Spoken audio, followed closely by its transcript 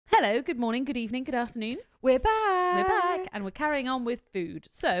Hello, good morning, good evening, good afternoon. We're back. We're back and we're carrying on with food.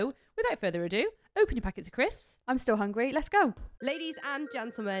 So, without further ado, open your packets of crisps. I'm still hungry. Let's go. Ladies and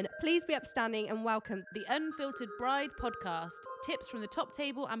gentlemen, please be upstanding and welcome, The Unfiltered Bride podcast. Tips from the top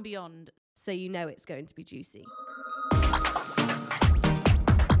table and beyond. so you know it's going to be juicy.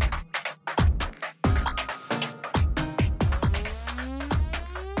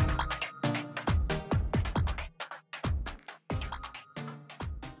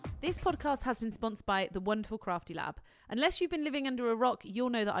 This podcast has been sponsored by the wonderful Crafty Lab. Unless you've been living under a rock, you'll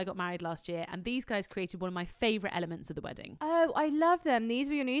know that I got married last year, and these guys created one of my favourite elements of the wedding. Oh, I love them. These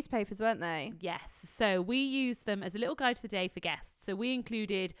were your newspapers, weren't they? Yes, so we used them as a little guide to the day for guests. So we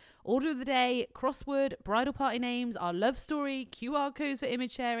included order of the day, crossword, bridal party names, our love story, QR codes for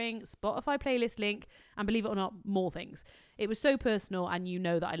image sharing, Spotify playlist link, and believe it or not, more things. It was so personal, and you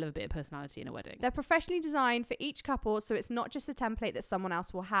know that I love a bit of personality in a wedding. They're professionally designed for each couple, so it's not just a template that someone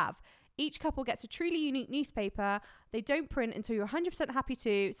else will have. Each couple gets a truly unique newspaper. They don't print until you're 100% happy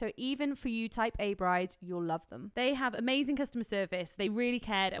to, so even for you type A brides, you'll love them. They have amazing customer service. They really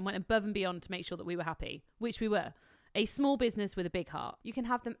cared and went above and beyond to make sure that we were happy, which we were. A small business with a big heart. You can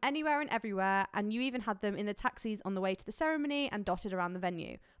have them anywhere and everywhere, and you even had them in the taxis on the way to the ceremony and dotted around the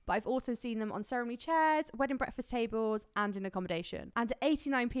venue. But I've also seen them on ceremony chairs, wedding breakfast tables, and in accommodation. And at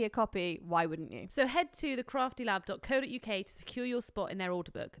 89p a copy, why wouldn't you? So head to thecraftylab.co.uk to secure your spot in their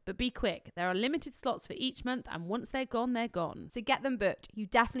order book. But be quick, there are limited slots for each month, and once they're gone, they're gone. So get them booked. You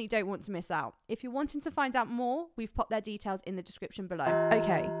definitely don't want to miss out. If you're wanting to find out more, we've popped their details in the description below.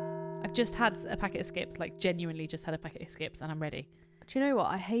 Okay. I've just had a packet of skips, like genuinely just had a packet of skips, and I'm ready. Do you know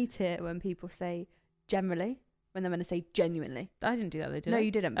what? I hate it when people say generally, when they're going to say genuinely. I didn't do that, though, did I? No, you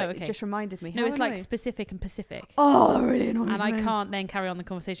didn't, but okay. it just reminded me. No, How it's like annoying. specific and Pacific. Oh, that really annoys And me. I can't then carry on the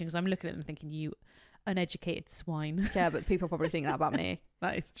conversation because I'm looking at them thinking, you uneducated swine. Yeah, but people probably think that about me.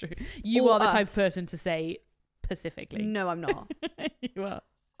 That is true. You Or are the type of us. person to say Pacifically. No, I'm not. You are.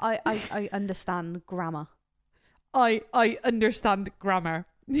 I understand grammar. I understand grammar.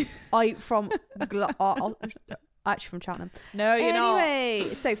 Actually from Cheltenham. No, you're not.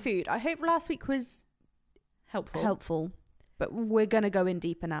 Anyway, so food. I hope last week was helpful, but we're gonna go in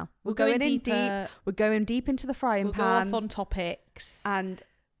deeper now. We're going in deep. We're going deep into the frying We'll go pan. off on topics. And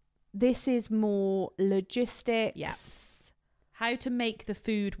this is more logistics. Yeah. How to make the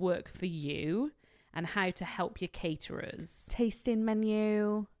food work for you and how to help your caterers. Tasting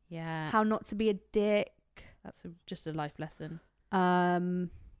menu. Yeah. How not to be a dick. That's just a life lesson.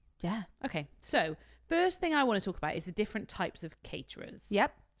 Yeah. Okay, so first thing I want to talk about is the different types of caterers.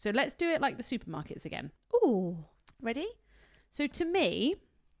 Yep. So let's do it like the supermarkets again. Ooh. Ready? So to me,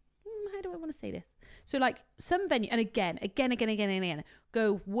 how do I want to say this? So like some venue, and again,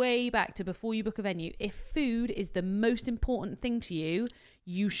 go way back to before you book a venue. If food is the most important thing to you,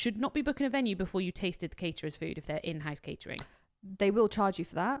 you should not be booking a venue before you tasted the caterer's food if they're in-house catering. They will charge you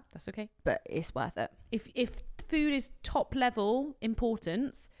for that, That's okay. but it's worth it. If food is top level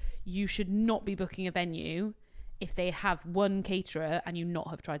importance, you should not be booking a venue if they have one caterer and you not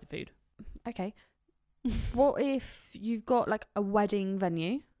have tried the food. Okay. What if you've got like a wedding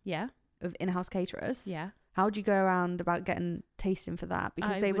venue Yeah. of in-house caterers? Yeah. How do you go around about getting tasting for that?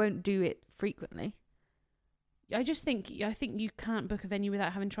 Because they would- won't do it frequently. I think you can't book a venue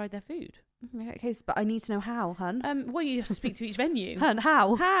without having tried their food. Okay, but I need to know how, hun. Well, you have to speak to each venue. Hun,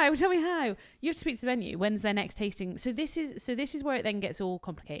 how? How? Tell me how. You have to speak to the venue. When's their next tasting? So this is where it then gets all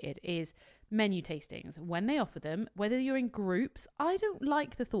complicated. Is menu tastings when they offer them, whether you're in groups. I don't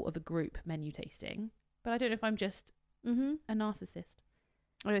like the thought of a group menu tasting, but I don't know if I'm just Mm-hmm. a narcissist.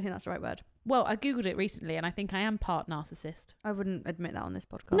 I don't think that's the right word. Well, I googled it recently, and I think I am part narcissist. I wouldn't admit that on this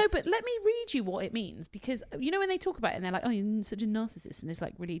podcast. No, but let me read you what it means, because you know when they talk about it and they're like, "Oh, you're such a narcissist," and it's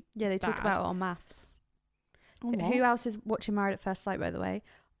like really Yeah, they talk bad. about it on maths. Oh, Who else is watching Married at First Sight, by the way?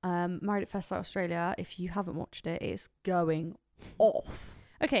 Married at First Sight Australia. If you haven't watched it, it's going off.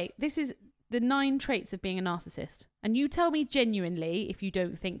 Okay, this is the 9 traits of being a narcissist, and you tell me genuinely if you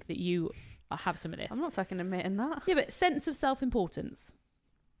don't think that you have some of this. I'm not fucking admitting that. Yeah, but sense of self-importance.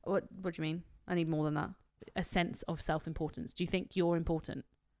 What do you mean? I need more than that. A sense of self-importance. Do you think you're important?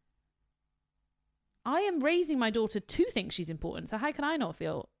 I am raising my daughter to think she's important, so how can I not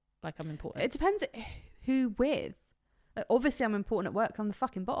feel like I'm important? It depends who with. Like, obviously, I'm important at work. I'm the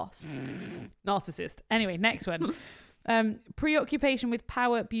fucking boss. Narcissist. Anyway, next one. Preoccupation with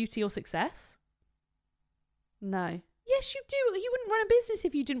power, beauty, or success. No. Yes, you do. You wouldn't run a business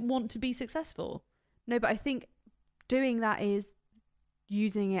if you didn't want to be successful. No, but I think doing that is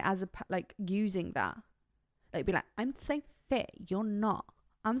using it as using that. Like, be like, I'm so fit, you're not.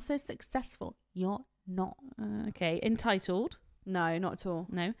 I'm so successful, you're not. Okay, entitled. No, not at all.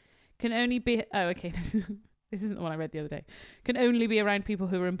 No. Can only be... Oh, okay. This isn't the one I read the other day. Can only be around people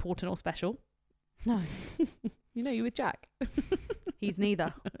who are important or special. No. You know, you with Jack. He's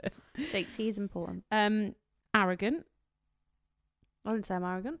neither. Jake's, he's important. Arrogant. I wouldn't say I'm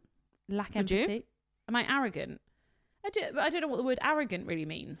arrogant. Lack Would you? empathy. Am I arrogant? I don't know what the word arrogant really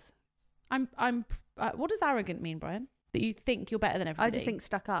means. What does arrogant mean, Brian? That you think you're better than everybody? I just think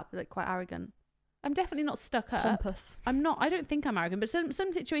stuck up, like quite arrogant. I'm definitely not stuck up. Pompous. I'm not. I don't think I'm arrogant, but some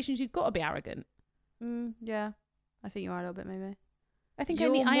situations you've got to be arrogant. Yeah. I think you are a little bit, maybe. I think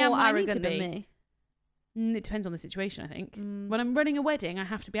You're I am more what arrogant I need to than be. me. It depends on the situation, I think. When I'm running a wedding, I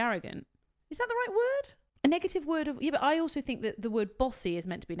have to be arrogant. Is that the right word? A negative word of... Yeah, but I also think that the word bossy is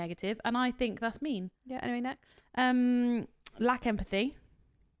meant to be negative, and I think that's mean. Yeah, anyway, next. Lack empathy.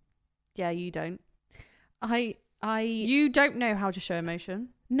 Yeah, you don't. I You don't know how to show emotion.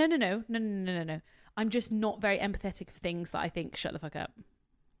 No. I'm just not very empathetic of things that I think shut the fuck up.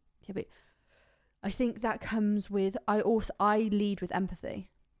 Yeah, but I think that comes with... I lead with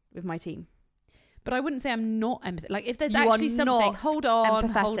empathy with my team. But I wouldn't say I'm not empathetic. Like, if there's You actually are something... not Hold on.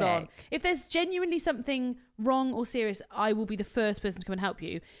 empathetic. If there's genuinely something wrong or serious, I will be the first person to come and help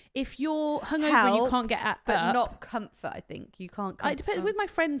you. If you're hungover and you can't get up... But not comfort, I think. You can't comfort. It depends. With my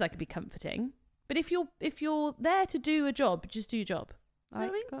friends, I could be comforting. But if you're there to do a job, just do your job. You know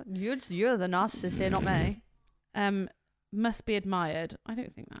what I mean? You're the narcissist here, not me. Must be admired. I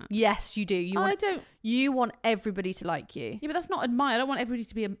don't think that. Yes, you do. You want everybody to like you. Yeah, but that's not admire. I don't want everybody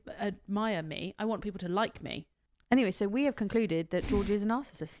to admire me. I want people to like me. Anyway, so we have concluded that Georgie is a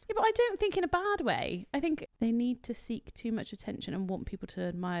narcissist. Yeah, but I don't think in a bad way. I think they need to seek too much attention and want people to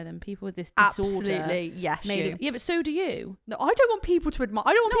admire them. People with this disorder. Absolutely, yes, you. Yeah, but so do you. No, I don't want people to admire.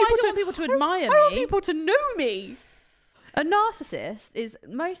 I don't want people to admire me. I want people to know me. A narcissist is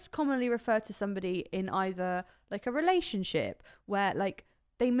most commonly referred to somebody in either like a relationship where like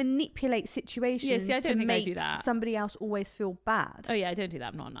they manipulate situations I don't to think make I do that. somebody else always feel bad. Oh yeah, I don't do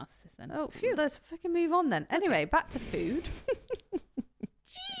that. I'm not a narcissist then. Oh, phew. Let's fucking move on then. Anyway, back to food.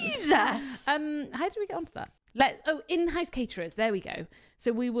 Jesus. How did we get onto that? In-house caterers. There we go.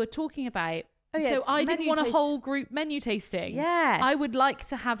 So we were talking about... So I didn't want a whole group menu tasting. Yeah. I would like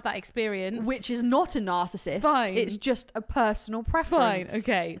to have that experience. Which is not a narcissist. Fine. It's just a personal preference. Fine.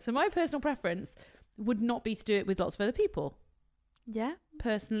 Okay. So my personal preference would not be to do it with lots of other people. Yeah.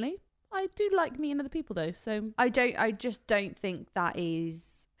 Personally. I do like me and other people though. So I just don't think that is...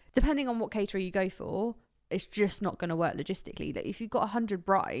 Depending on what caterer you go for, it's just not going to work logistically. Like if you've got 100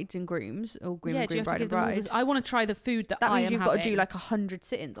 brides and grooms, or groom and groom, bride and bride... I want to try the food that means I am you've having. got to do like 100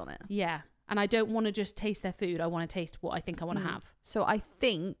 sit-ins on it. Yeah. And I don't want to just taste their food. I want to taste what I think I want to have. So I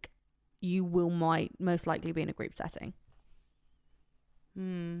think you might most likely be in a group setting.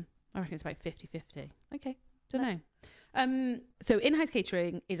 I reckon it's about 50-50. Okay. Don't know. So in-house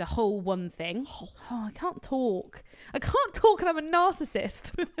catering is a whole one thing. Oh, I can't talk. and I'm a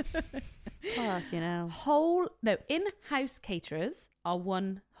narcissist. Fuck, you know. In-house caterers are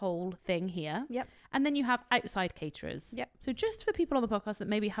one whole thing here. Yep. And then you have outside caterers. Yep. So just for people on the podcast that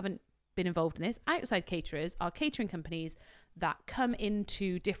maybe haven't been involved in this, outside caterers are catering companies that come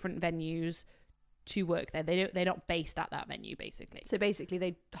into different venues to work there. They're not based at that venue, basically. So basically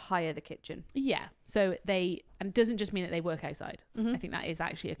they hire the kitchen. Yeah. So and it doesn't just mean that they work outside. Mm-hmm. I think that is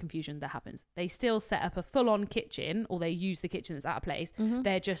actually a confusion that happens. They still set up a full-on kitchen, or they use the kitchen that's at a place. Mm-hmm.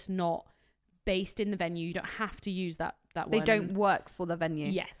 They're just not based in the venue. You don't have to use that one. They don't work for the venue.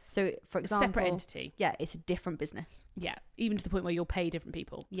 Yes. So for example, separate entity. Yeah, it's a different business. Yeah. Even to the point where you'll pay different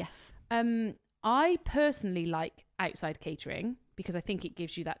people. Yes. I personally like outside catering because I think it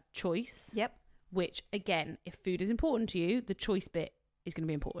gives you that choice. Yep. Which, again, if food is important to you, the choice bit is going to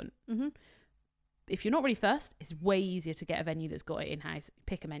be important. Mm-hmm. If you're not really fussed, it's way easier to get a venue that's got it in-house.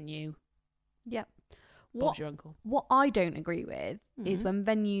 Pick a menu. Yep. Bob's your uncle. What I don't agree with is when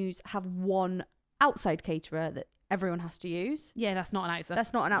venues have one outside caterer that everyone has to use. Yeah, that's not an outside.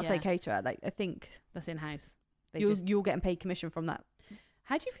 That's not an outside caterer. Like, I think that's in-house. You're getting paid commission from that.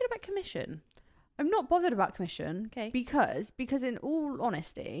 How do you feel about commission? I'm not bothered about commission. Okay. Because in all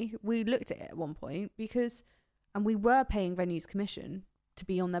honesty, we looked at it at one point and we were paying venues commission to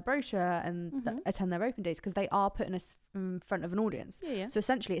be on their brochure and attend their open days because they are putting us in front of an audience. Yeah. So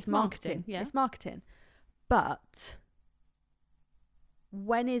essentially it's marketing. Yeah. It's marketing. But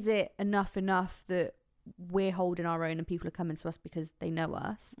when is it enough that we're holding our own and people are coming to us because they know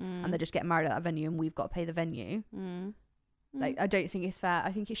us and they're just getting married at that venue and we've got to pay the venue? Like, I don't think it's fair.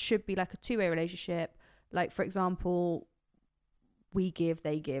 I think it should be like a two-way relationship. Like, for example, we give,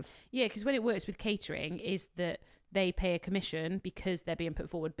 they give. Yeah, because when it works with catering is that they pay a commission because they're being put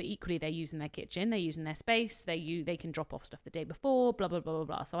forward, but equally they're using their kitchen, they're using their space, they can drop off stuff the day before, blah, blah, blah, blah,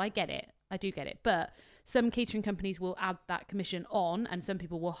 blah. So I get it. I do get it. But some catering companies will add that commission on, and some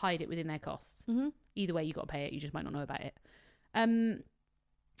people will hide it within their costs. Mm-hmm. Either way, you got to pay it. You just might not know about it. How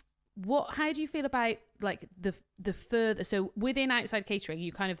do you feel about like the further, so within outside catering,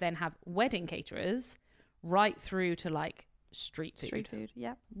 you kind of then have wedding caterers right through to like street food.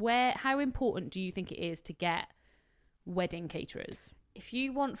 Yeah. How important do you think it is to get wedding caterers? If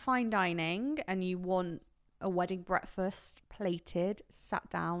you want fine dining and you want a wedding breakfast plated, sat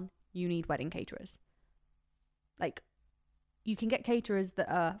down, you need wedding caterers. Like, you can get caterers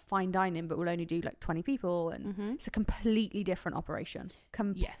that are fine dining but will only do like 20 people, and it's a completely different operation.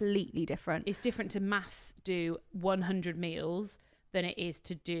 Completely different. It's different to mass do 100 meals than it is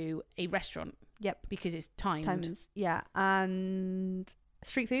to do a restaurant. Yep. Because it's timed. Yeah. And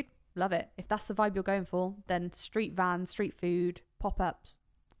street food, love it. If that's the vibe you're going for, then street vans, street food, pop-ups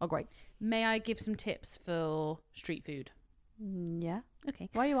are great. May I give some tips for street food? Yeah. Okay.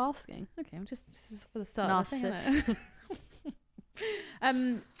 Why are you asking? Okay, this is for the start. Narcissist.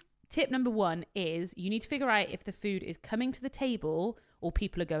 Tip number 1 is you need to figure out if the food is coming to the table or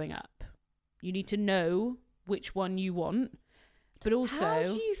people are going up. You need to know which one you want, but also, how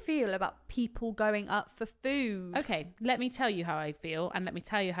do you feel about people going up for food? Okay, let me tell you how I feel, and let me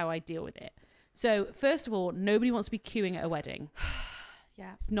tell you how I deal with it. So first of all, nobody wants to be queuing at a wedding.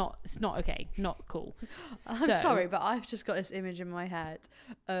 Yeah. It's not okay, not cool. I'm sorry, but I've just got this image in my head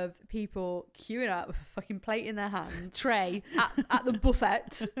of people queuing up with a fucking plate in their hand, tray at the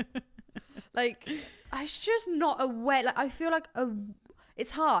buffet. Like, it's just not a way. Like, I feel like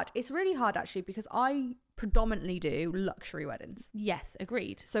it's hard. It's really hard actually, because I predominantly do luxury weddings. Yes,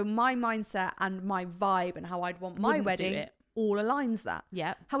 agreed. So my mindset and my vibe and how I'd want my Wouldn't wedding suit it. all aligns that.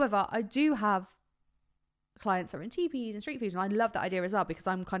 Yeah. However, I do have clients that are in teepees and street foods, and I love that idea as well, because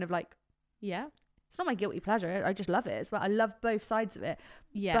I'm kind of like, Yeah. it's not my guilty pleasure, I just love it as well. I love both sides of it.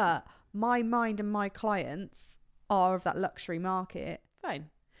 Yeah. But my mind and my clients are of that luxury market. Fine.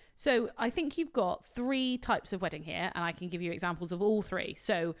 So I think you've got 3 types of wedding here, and I can give you examples of all 3.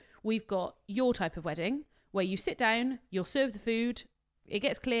 So we've got your type of wedding where you sit down, you'll serve the food, it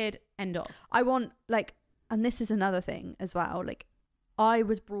gets cleared, end of. I want, like, and this is another thing as well, like, I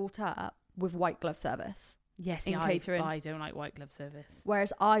was brought up with white glove service. Yes, in catering. I don't like white glove service.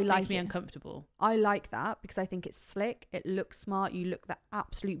 Whereas I like Makes me it. uncomfortable. I like that because I think it's slick. It looks smart. You look the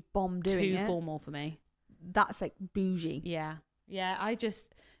absolute bomb doing Too it. formal for me. That's like bougie. Yeah.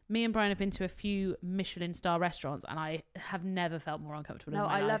 Me and Brian have been to a few Michelin star restaurants, and I have never felt more uncomfortable in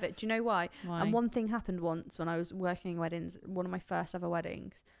my life. Love it. Do you know why? Why? And one thing happened once when I was working in weddings, one of my first ever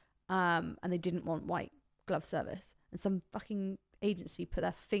weddings, and they didn't want white glove service, and some fucking agency put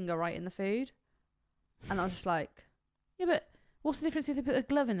their finger right in the food, and I was just like, Yeah, but what's the difference if they put a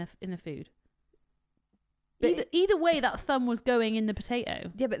glove in the food? But Either way, that thumb was going in the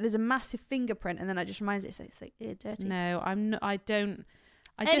potato. yeah, but there's a massive fingerprint, and then it just reminds it, it's like ew, dirty. No, I don't.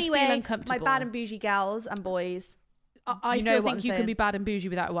 I Anyway, just feel uncomfortable. my bad and bougie gals and boys. I you know still what think I'm you can saying. be bad and bougie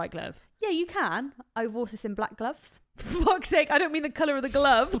without a white glove. Yeah, you can. I've also seen black gloves. For fuck's sake, I don't mean the colour of the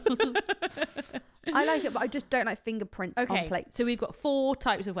glove. I like it, but I just don't like fingerprints on Okay, plates. so we've got 4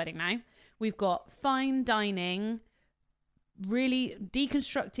 types of wedding now. We've got fine dining, really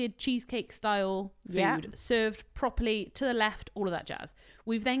deconstructed cheesecake style food, Yeah. served properly to the left, all of that jazz.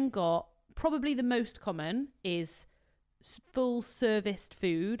 We've then got, probably the most common is full serviced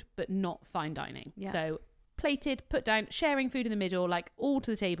food, but not fine dining. Yeah. So plated, put down, sharing food in the middle, like all to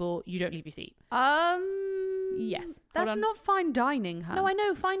the table, you don't leave your seat. Yes. Hold That's on. not fine dining, hun. No, I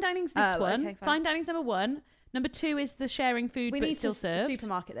know. Fine dining's this Oh, one. okay, fine. Fine dining's number 1. Number 2 is the sharing food, We but need still to served.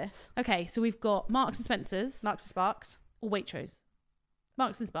 supermarket this. Okay, so we've got Marks and Spencer's Marks and Sparks. or Waitrose.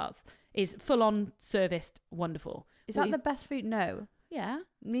 Marks and Sparks is full on serviced, wonderful. Is that the best food? No. Yeah. It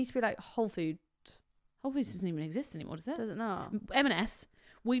needs to be like Whole Food. Whole Foods doesn't even exist anymore, does it? Does it not? M&S.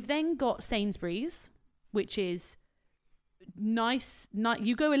 We've then got Sainsbury's, which is nice.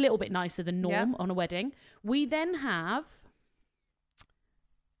 You go a little bit nicer than norm on a wedding. We then have,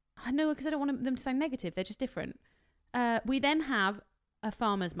 I know, because I don't want them to sound negative. They're just different. We then have a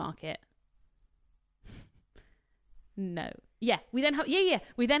farmer's market. No. Yeah, we then have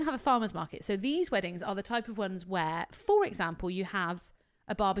we then have a farmer's market. So these weddings are the type of ones where, for example, you have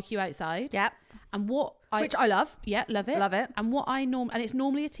a barbecue outside. Yep. And Which I love. Yeah, love it. Love it. And what I and it's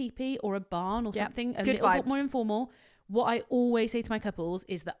normally a teepee or a barn or Yep. something a Good little bit vibes. more informal. What I always say to my couples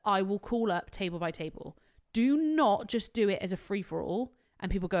is that I will call up table by table. Do not just do it as a free for all and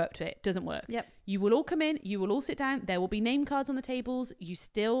people go up to it. It doesn't work. Yep. You will all come in, you will all sit down, there will be name cards on the tables, you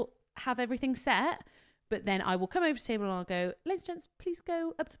still have everything set. But then I will come over to the table and I'll go, ladies and gents, please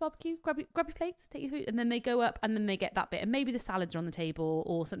go up to the barbecue, grab your plates, take your food. And then they go up and then they get that bit. And maybe the salads are on the table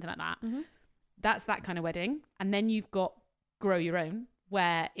or something like that. Mm-hmm. That's that kind of wedding. And then you've got grow your own,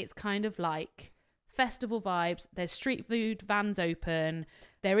 where it's kind of like festival vibes. There's street food, vans open.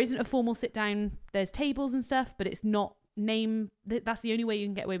 There isn't a formal sit down. There's tables and stuff, but it's not that's the only way you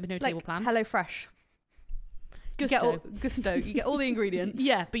can get away with no table plan. Hello Fresh. Gusto. You get all the ingredients.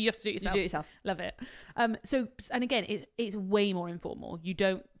 Yeah, but you have to do it yourself. You do it yourself. Love it. So, and again, it's way more informal.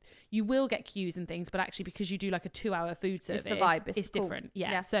 You will get queues and things, but actually because you do like a 2-hour food service, it's the vibe. It's cool. different.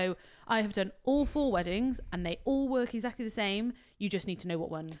 Yeah. So I have done all 4 weddings and they all work exactly the same. You just need to know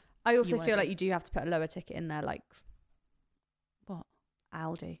what one. I also feel like you do have to put a lower ticket in there, like what?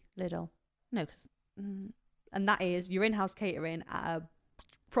 Aldi, Lidl. No, because and that is your in-house catering at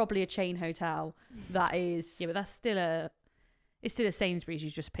probably a chain hotel. That is but that's still it's still a Sainsbury's. You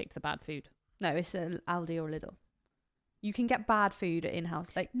just picked the bad food. No, it's an Aldi or Lidl. You can get bad food at in-house.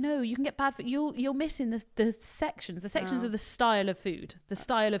 Like no, you can get bad food. You're missing the sections. The sections are the style of food, the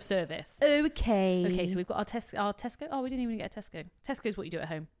style of service. Okay. So we've got our Tesco. Oh, we didn't even get a Tesco. Tesco's what you do at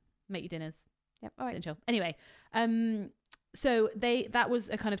home. Make your dinners. Yep. All right. Sit and chill. Anyway, so that was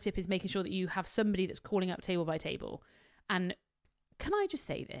a kind of tip, is making sure that you have somebody that's calling up table by table. And can I just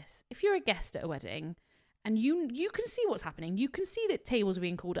say this? If you're a guest at a wedding and you can see what's happening, you can see that tables are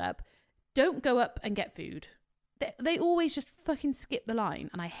being called up, don't go up and get food. They always just fucking skip the line,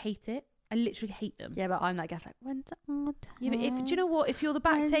 and I hate it. I literally hate them. Yeah, but I'm that guest, like, when's it our turn? Yeah, but do you know what? If you're the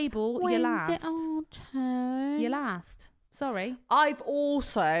back table, you're last. When's it our turn? You're last. Sorry. I've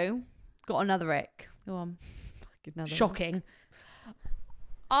also got another ick. Go on. Shocking.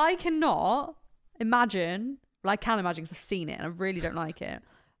 I cannot imagine, well, I can imagine because I've seen it and I really don't like it.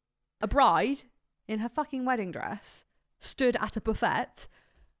 A bride in her fucking wedding dress stood at a buffet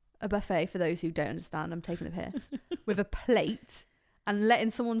for those who don't understand, I'm taking the piss, with a plate and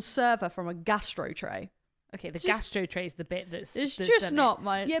letting someone serve her from a gastro tray. Okay, the gastro tray is the bit that's just not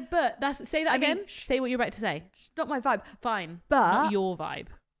my... Yeah, but say that again. Say what you're about to say. It's not my vibe. Fine. But... not your vibe.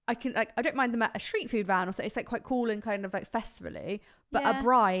 I don't mind them at a street food van or so. It's like quite cool and kind of like festivally. But Yeah. a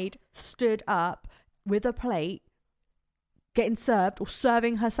bride stood up with a plate, getting served or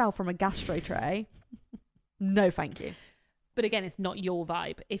serving herself from a gastro tray. No, thank you. But again, it's not your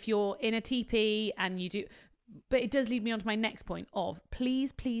vibe. If you're in a TP and you do... But it does lead me on to my next point of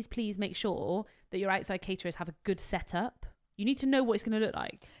please, please, please make sure that your outside caterers have a good setup. You need to know what it's going to look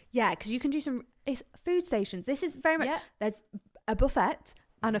like. Yeah, because you can do it's food stations. This is very much... Yeah. There's a buffet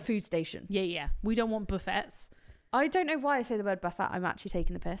and a food station. Yeah. We don't want buffets. I don't know why I say the word buffet. I'm actually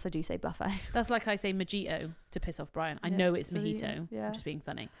taking the piss. I do say buffet. That's like I say mojito to piss off Brian. I know it's mojito. Yeah. I'm just being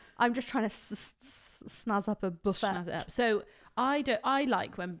funny. I'm just trying to snazz up a buffet. Snazz it up. So I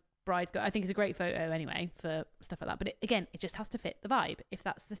like when brides go. I think it's a great photo anyway for stuff like that. But it just has to fit the vibe. If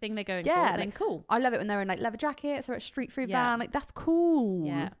that's the thing they're going for, then cool. I love it when they're in like leather jackets or at a street food Yeah. van. Like that's cool.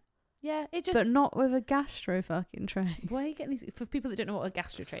 Yeah. It just. But not with a gastro fucking tray. Why are you getting these? For people that don't know what a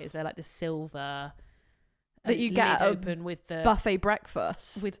gastro tray is, they're like the silver that you get lid at open with the buffet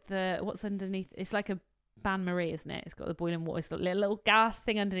breakfast. with the what's underneath. It's like a bain marie, isn't it? It's got the boiling water. It's got a little gas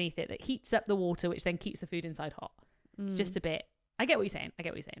thing underneath it that heats up the water, which then keeps the food inside hot. It's just a bit. I get what you're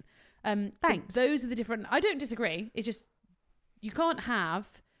saying. Thanks. Those are the different. I don't disagree. It's just you can't have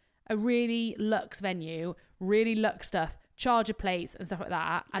a really luxe venue, really luxe stuff, charge of plates and stuff like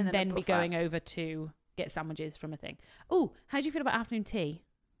that, and then be going over to get sandwiches from a thing. Oh, how do you feel about afternoon tea?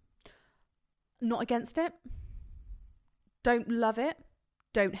 Not against it. Don't love it.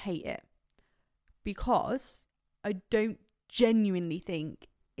 Don't hate it. Because I don't genuinely think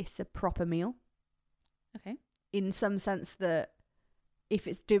it's a proper meal. Okay. In some sense that if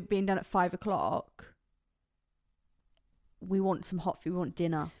it's being done at 5 o'clock, we want some hot food, we want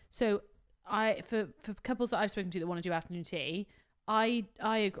dinner. So for couples that I've spoken to that want to do afternoon tea, I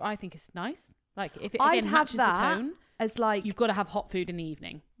think it's nice. Like if it again matches the tone, as like you've got to have hot food in the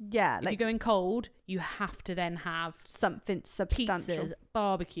evening. Yeah, If like you're going cold, you have to then have something substantial. pizzas,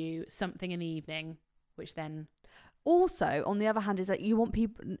 barbecue, something in the evening, which then. Also, on the other hand, is that you want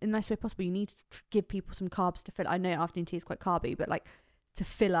people in the nicest way possible. You need to give people some carbs to fill. I know afternoon tea is quite carby, but like to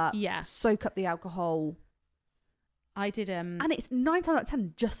fill up, soak up the alcohol. I did and it's 9 times out of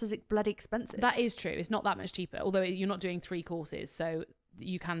 10 just as bloody expensive. That is true. It's not that much cheaper, although you're not doing 3 courses, so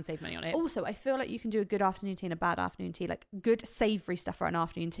you can save money on it. Also, I feel like you can do a good afternoon tea and a bad afternoon tea, like good savoury stuff for an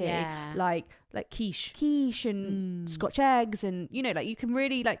afternoon tea, like quiche and Scotch eggs, and you know, like you can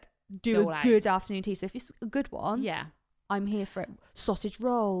really like do a good afternoon tea. So if it's a good one, I'm here for it. Sausage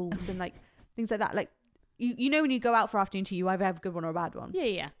rolls and like things like that. Like you know, when you go out for afternoon tea, you either have a good one or a bad one.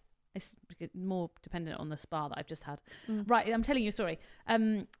 Yeah. It's more dependent on the spa that I've just had. Mm. Right, I'm telling you a story.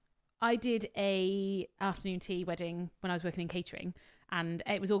 I did a afternoon tea wedding when I was working in catering, and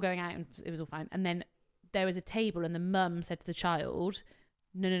it was all going out and it was all fine. And then there was a table, and the mum said to the child,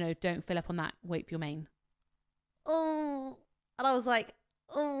 no, don't fill up on that. Wait for your main. Oh, and I was like,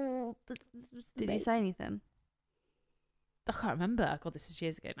 oh. Did you say anything? I can't remember. God, this is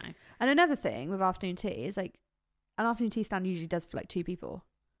years ago now. And another thing with afternoon tea is like, an afternoon tea stand usually does for like 2 people.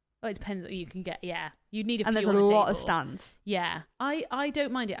 Oh, it depends what you can get. Yeah, you need a few. And there's a on lot of table. stands. Yeah, I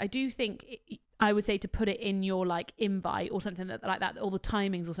don't mind it. I do think I would say to put it in your like invite or something like that, all the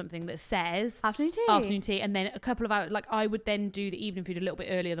timings or something that says Afternoon tea, and then a couple of hours. Like I would then do the evening food a little bit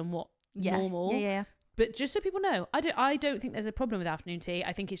earlier than what normal. Yeah. But just so people know, I don't think there's a problem with afternoon tea.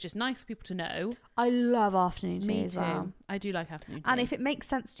 I think it's just nice for people to know. I love afternoon tea Me as too. well. I do like afternoon tea. And if it makes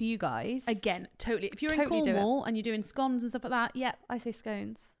sense to you guys, again, totally. If you're Totally in do it. Cornwall and you're doing scones and stuff like that, yeah. I say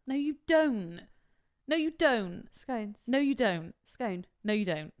scones. No, you don't. No, you don't. Scones. No, you don't. Scone. No, you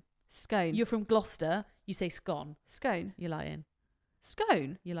don't. Scone. You're from Gloucester. You say scone. Scone. You're lying.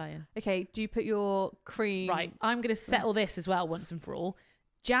 Scone. You're lying. Okay, do you put your cream? Right. I'm going to settle this as well once and for all.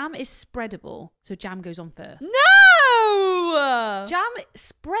 Jam is spreadable, so jam goes on first. No! Jam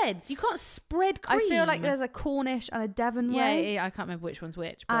spreads. You can't spread cream. I feel like there's a Cornish and a Devon way. Yeah, I can't remember which one's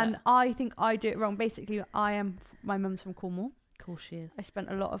which. But And I think I do it wrong. Basically, my mum's from Cornwall. of course she is. I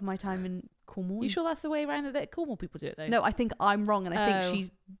spent a lot of my time in Cornwall. You sure that's the way around that Cornwall people do it, though? No, I think I'm wrong, and I Oh. think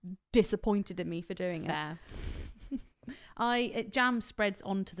she's disappointed in me for doing it. Fair. Jam spreads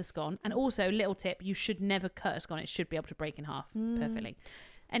onto the scone. And also, little tip, you should never cut a scone. It should be able to break in half perfectly.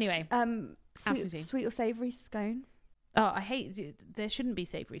 Anyway. Absolutely. Sweet or savoury scone? Oh, I hate... There shouldn't be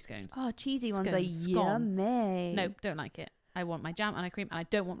savoury scones. Oh, cheesy ones Scones. are Scone. yummy. No, don't like it. I want my jam and I cream, and I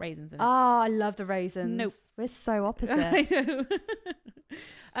don't want raisins in it. Oh, I love the raisins. Nope. We're so opposite.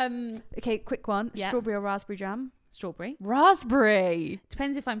 I know. Okay, quick one. Yeah. Strawberry or raspberry jam? Strawberry. Raspberry.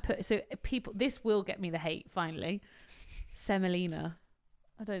 Depends if I'm people. This will get me the hate finally. Semolina.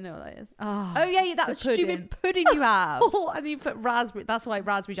 I don't know what that is. Oh, Yeah, that it's a stupid pudding you have. Oh, and you put raspberry. That's why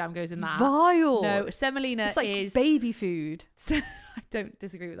raspberry jam goes in that. Vile. No, semolina It's like is baby food. I don't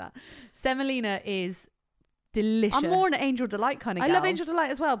disagree with that. Semolina is delicious. I'm more an Angel Delight kind of I gal. love Angel Delight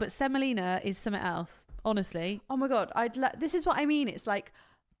as well, but semolina is something else. Honestly. Oh my god, this is what I mean. It's like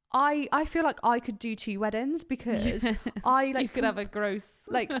I feel like I could do 2 weddings because I like you could have a gross.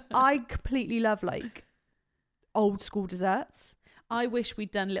 like I completely love like old school desserts. I wish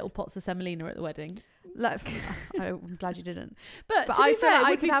we'd done little pots of semolina at the wedding. Like, I'm glad you didn't. But But to I be feel fair, like it I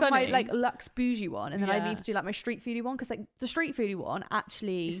would could be have funny. my like luxe bougie one, and then I Yeah. need to do like my street foodie one because like the street foodie one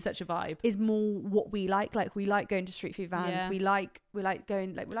actually It's such a vibe. is more what we like. Like we like going to street food vans. Yeah. We like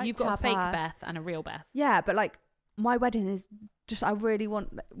going like we like. You've got a fake tapas. Beth and a real Beth. Yeah, but like my wedding is just I really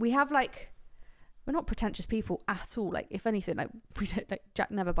want. We have like we're not pretentious people at all. Like if anything, like we don't like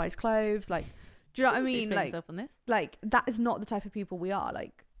Jack never buys clothes. Like do you know what I Obviously mean? explain Like yourself on this. like that is not the type of people we are.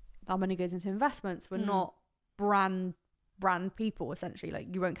 Like our money goes into investments. We're not brand people essentially.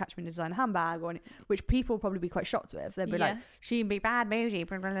 Like you won't catch me in a designer handbag or any, which people will probably be quite shocked with. They'll be like, she can be bad bougie.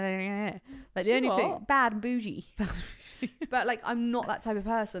 Like the She only thing what? bad and bougie. But like I'm not that type of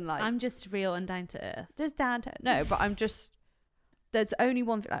person. Like I'm just real and down to earth. there's down to no, but I'm just there's only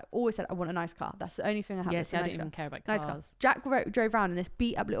one thing. I always said I want a nice car. That's the only thing I have. Yes, that's a I nice don't car. even care about Nice cars. car. Jack drove around in this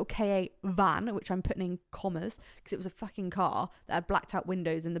beat up little K8 van, which I'm putting in commas because it was a fucking car that had blacked out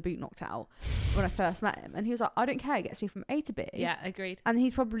windows and the boot knocked out when I first met him. And he was like, I don't care. It gets me from A to B. Yeah, agreed. And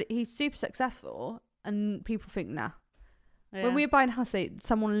he's super successful. And people think, nah. Yeah. When we were buying a house,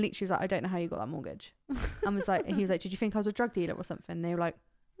 someone literally was like, I don't know how you got that mortgage. And was like, he was like, did you think I was a drug dealer or something? And they were like,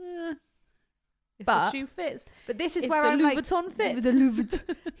 if but- the shoe fits. but this is If where the I'm Louis like, Vuitton fits. the Louis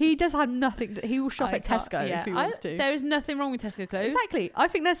Vuitton. He does have nothing. He will shop I at can't- Tesco yeah, if he wants to. There is nothing wrong with Tesco clothes. Exactly. I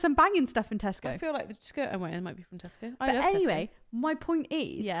think there's some banging stuff in I Tesco. feel like the skirt I'm wearing might be from Tesco. I But love Tesco. anyway, my point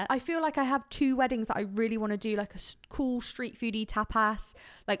is, Yeah. I feel like I have 2 weddings that I really want to do, like a cool street foodie tapas,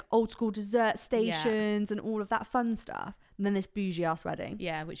 like old school dessert stations and all of that fun stuff. And then this bougie ass wedding.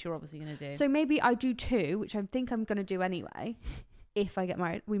 Yeah, which you're obviously going to do. So maybe I do 2, which I think I'm going to do anyway. If I get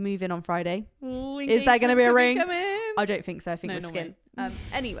married, we move in on Friday. Ooh, Is there gonna be a engagement ring? could coming. I don't think so. I think No, we're no skin. way.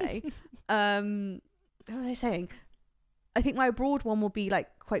 Anyway, what was I saying? I think my abroad one will be like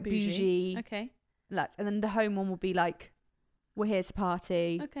quite bougie, Okay. like, and then the home one will be like, we're here to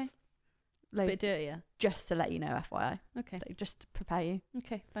party, Okay. like, Bit dirtier. just to let you know, FYI, Okay. like, just to prepare you.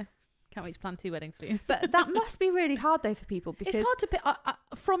 Okay. Fine. Can't wait to plan 2 weddings for you. But that must be really hard though for people because It's hard to pick.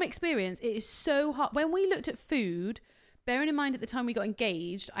 From experience, it is so hard. When we looked at food, bearing in mind at the time we got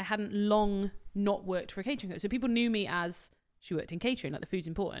engaged, I hadn't long not worked for a catering company. So people knew me as she worked in catering, like the food's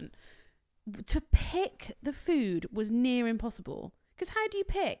important. To pick the food was near impossible. Because how do you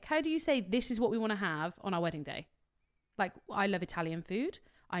pick? How do you say this is what we want to have on our wedding day? Like, I love Italian food.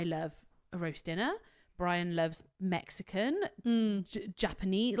 I love a roast dinner. Brian loves Mexican,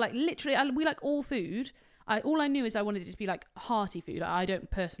 Japanese. Like, literally, we like all food. All I knew is I wanted it to be like hearty food. I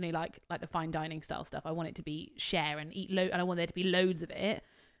don't personally like the fine dining style stuff. I want it to be share and eat and I want there to be loads of it.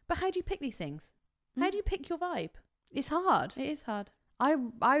 But how do you pick these things? How do you pick your vibe? It's hard. It is hard. I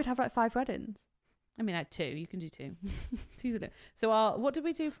would have like 5 weddings. I mean, I had 2. You can do 2. Two's a little. So what did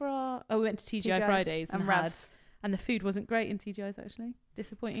we do for our? Oh, we went to TGI Fridays and Revs. And the food wasn't great in TGI's, actually,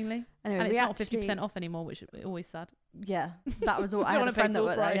 disappointingly. Anyway, and it's not 50% off anymore, which is always sad. Yeah, that was all. I had a friend that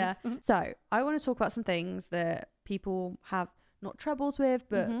worked there. Yeah. Mm-hmm. So I want to talk about some things that people have not troubles with,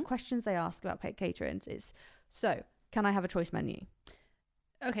 but questions they ask about catering. So can I have a choice menu?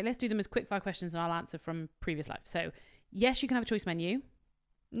 Okay, let's do them as quick fire questions, and I'll answer from previous life. So yes, you can have a choice menu.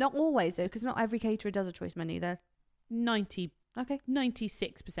 Not always though, because not every caterer does a choice menu. There, 96%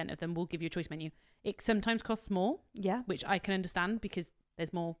 of them will give you a choice menu. It sometimes costs more, which I can understand because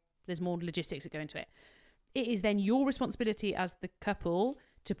there's more logistics that go into it. It is then your responsibility as the couple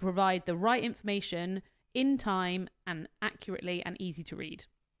to provide the right information in time and accurately and easy to read.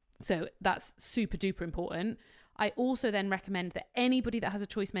 So that's super duper important. I also then recommend that anybody that has a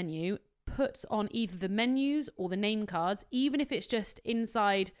choice menu puts on either the menus or the name cards, even if it's just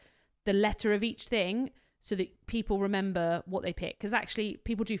inside the letter of each thing, so that people remember what they pick. Because actually,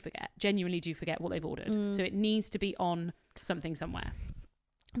 people genuinely do forget what they've ordered. So it needs to be on something somewhere.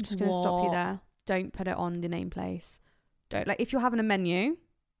 I'm just going to stop you there. Don't put it on the name place. Don't, like, if you're having a menu,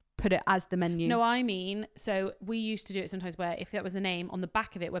 put it as the menu. No, I mean, so we used to do it sometimes where if that was a name on the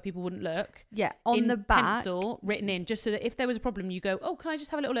back of it where people wouldn't look. Yeah, on the back. Pencil written in, just so that if there was a problem, you go, oh, can I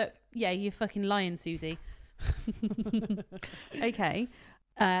just have a little look? Yeah, you're fucking lying, Susie. Okay.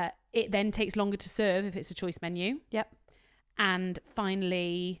 It then takes longer to serve if it's a choice menu. Yep. And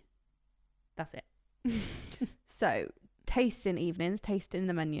finally, that's it. So, tasting evenings, tasting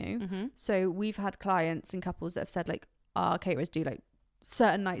the menu. So we've had clients and couples that have said, like, our caterers do like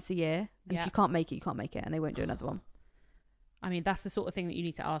certain nights a year, and if you can't make it, you can't make it, and they won't do another one. I mean, that's the sort of thing that you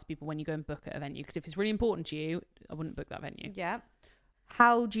need to ask people when you go and book at a venue, because if it's really important to you, I wouldn't book that venue. Yeah.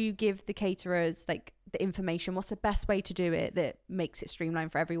 How do you give the caterers like the information? What's the best way to do it that makes it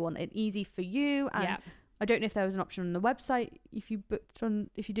streamlined for everyone and easy for you? And I don't know if there was an option on the website if you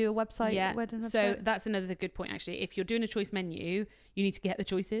do a website. So that's another good point, actually. If you're doing a choice menu, you need to get the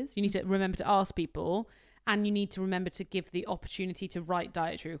choices. You need to remember to ask people, and you need to remember to give the opportunity to write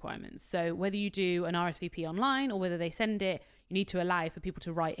dietary requirements. So whether you do an RSVP online or whether they send it, you need to allow for people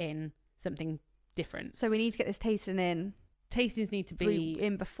to write in something different. So we need to get this tasting in. Tastings need to be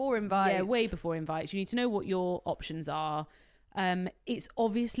in before invites. Yeah, way before invites. You need to know what your options are. It's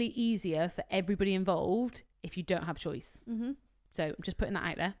obviously easier for everybody involved if you don't have choice. So I'm just putting that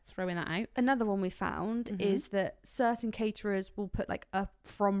out there, throwing that out. Another one we found is that certain caterers will put like a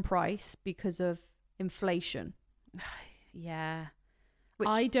from price because of inflation. Yeah.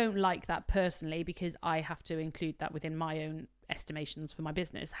 I don't like that personally, because I have to include that within my own estimations for my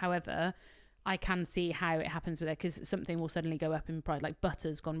business. However, I can see how it happens with it, because something will suddenly go up in price. Like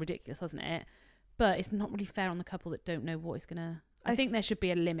butter's gone ridiculous, hasn't it? But it's not really fair on the couple that don't know what it's gonna. I think there should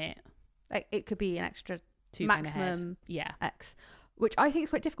be a limit. Like it could be an extra £2 maximum X, which I think is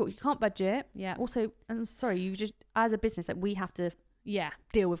quite difficult. You can't budget. Yeah. Also, I'm sorry, you just as a business, like we have to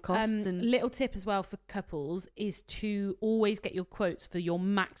deal with costs. And little tip as well for couples is to always get your quotes for your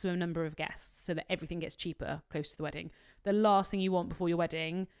maximum number of guests, so that everything gets cheaper close to the wedding. The last thing you want before your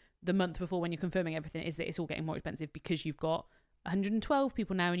wedding, the month before when you're confirming everything, is that it's all getting more expensive because you've got 112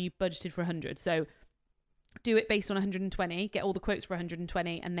 people now and you budgeted for 100. So do it based on 120, get all the quotes for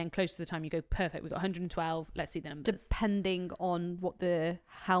 120, and then close to the time you go, perfect, we've got 112, let's see the numbers. Depending on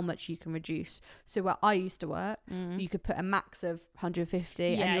how much you can reduce. So where I used to work, you could put a max of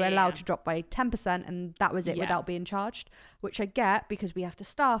 150 and you were allowed to drop by 10%, and that was it without being charged, which I get because we have to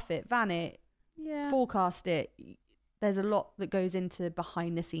staff it, van it, forecast it. There's a lot that goes into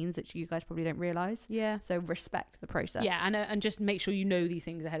behind the scenes that you guys probably don't realise. Yeah. So respect the process. Yeah, and just make sure you know these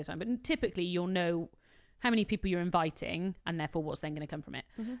things ahead of time. But typically you'll know how many people you're inviting, and therefore what's then going to come from it.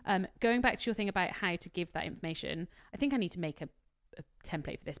 Going back to your thing about how to give that information, I think I need to make a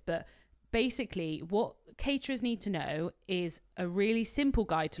template for this, but basically what caterers need to know is a really simple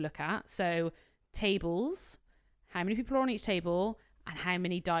guide to look at. So tables, how many people are on each table, and how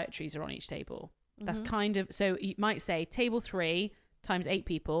many dietaries are on each table. That's kind of, so you might say table 3 times 8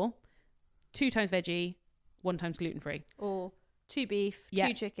 people, 2 times veggie, 1 times gluten-free. Or 2 beef, Yeah.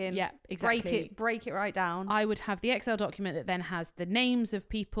 2 chicken. Yeah, exactly. Break it right down. I would have the Excel document that then has the names of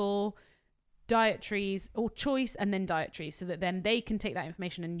people, dietaries or choice, and then dietaries, so that then they can take that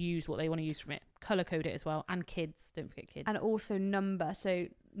information and use what they want to use from it. Color code it as well. And kids, don't forget kids. And also number. So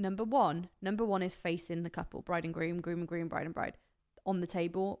number one is facing the couple, bride and groom, groom and groom, bride and bride. On the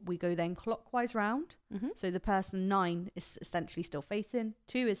table, we go then clockwise round. Mm-hmm. So the person 9 is essentially still facing,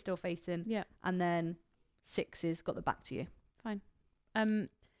 2 is still facing, Yeah. and then 6 is got the back to you. Fine.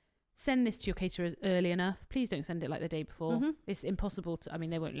 Send this to your caterers early enough. Please don't send it like the day before. Mhm. It's impossible to, I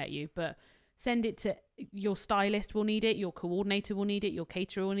mean, they won't let you, but send it to your stylist will need it, your coordinator will need it, your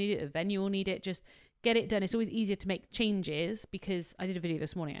caterer will need it, the venue will need it. Just get it done. It's always easier to make changes, because I did a video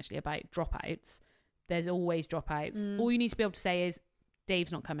this morning actually about dropouts. There's always dropouts. All you need to be able to say is,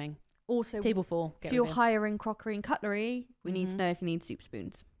 Dave's not coming. Also, Table 4. if you're hiring crockery and cutlery, we need to know if you need soup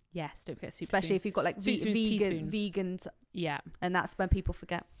spoons. Yes, don't forget soup Especially spoons. if you've got like Soup spoons, teaspoons. vegans, Yeah. and that's when people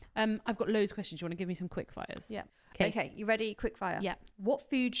forget. I've got loads of questions. Do you want to give me some quick fires? Yeah. Okay, you ready? Quick fire. Yeah. What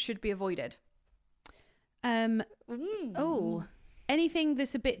food should be avoided? Oh, anything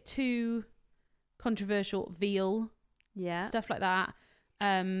that's a bit too controversial, veal, Yeah. stuff like that.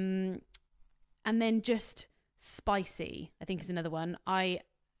 And then just spicy, I think, is another one. I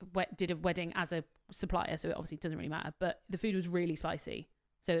did a wedding as a supplier, so it obviously doesn't really matter, but the food was really spicy.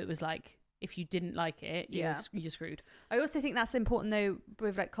 So it was like, if you didn't like it, you're screwed. I also think that's important though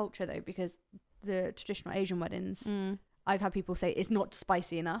with like culture though, because the traditional Asian weddings, I've had people say it's not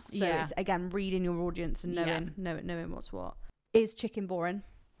spicy enough. So it's again reading your audience and knowing what's what. Is chicken boring?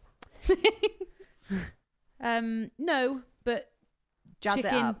 No, but Jazz it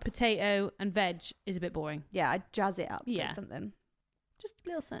chicken, up. potato, and veg is a bit boring. Yeah, I'd jazz it up Yeah. with something. Just a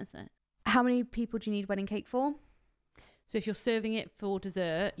little something. How many people do you need wedding cake for? So if you're serving it for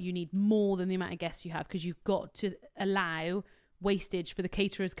dessert, you need more than the amount of guests you have, because you've got to allow wastage for the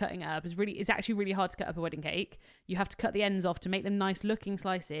caterers cutting it up. It's actually really hard to cut up a wedding cake. You have to cut the ends off to make them nice looking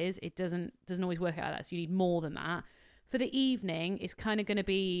slices. It doesn't always work out like that. So you need more than that. For the evening, it's kind of going to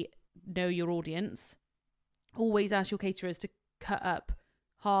be know your audience. Always ask your caterers to cut up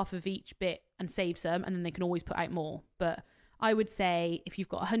half of each bit and save some, and then they can always put out more. But I would say if you've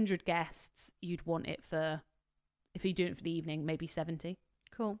got 100 guests, you'd want it for, if you do it for the evening, maybe 70.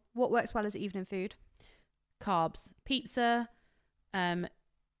 Cool. What works well as evening food? Carbs, pizza,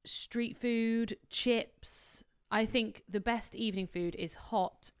 street food, chips. I think the best evening food is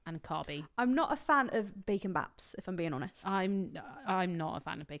hot and carby. I'm not a fan of bacon baps, if I'm being honest. I'm not a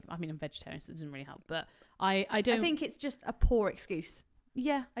fan of bacon. I mean, I'm vegetarian, so it doesn't really help. But I don't. I think it's just a poor excuse.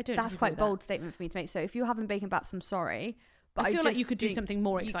 Yeah, I don't. That's quite a bold statement for me to make. So if you're having bacon baps, I'm sorry, but I feel like you could do something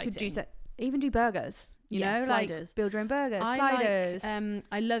more exciting. You could even do burgers. You know, sliders. Like build your own burgers, sliders.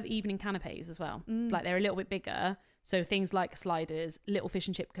 I love evening canapes as well. Like they're a little bit bigger. So things like sliders, little fish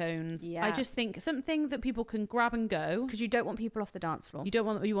and chip cones. Yeah. I just think something that people can grab and go. Because you don't want people off the dance floor.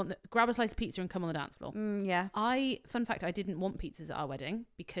 You want grab a slice of pizza and come on the dance floor. Yeah. Fun fact, I didn't want pizzas at our wedding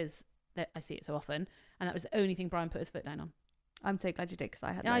because I see it so often, and that was the only thing Brian put his foot down on. I'm so glad you did, because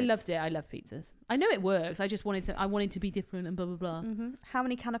I had. Yeah, I loved it. I love pizzas. I know it works. I just wanted to be different and blah blah blah. How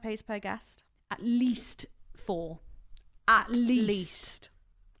many canapes per guest? At least 4. At least.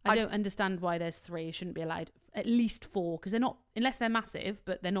 I don't understand why there's 3. It shouldn't be allowed. At least 4, because they're not, unless they're massive,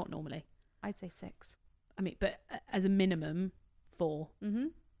 but they're not normally. I'd say 6. I mean, but as a minimum, 4.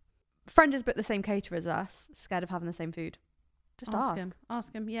 Friend has booked the same caterer as us, scared of having the same food. Just ask.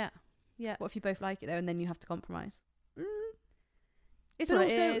 Ask him. Yeah. What if you both like it though, and then you have to compromise? It's but what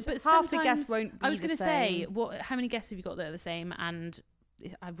also, it is. But half the sometimes- guests won't be I was going to say, how many guests have you got that are the same? And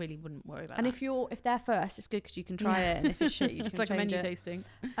I really wouldn't worry about and that. if they're first, it's good because you can try it, and if it's shit, you it's can like a change menu it. tasting.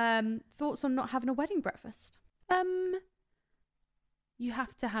 Thoughts on not having a wedding breakfast? You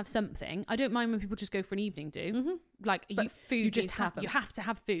have to have something. I don't mind when people just go for an evening do. Like But food you just needs to happen. you have to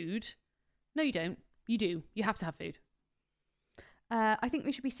have food. No, you don't. You do. You have to have food. I think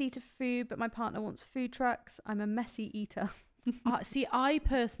we should be seated for food, but my partner wants food trucks. I'm a messy eater. See, I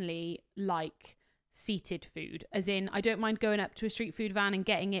personally like seated food, as in I don't mind going up to a street food van and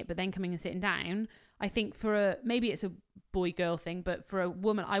getting it, but then coming and sitting down. I think maybe it's a boy girl thing, but for a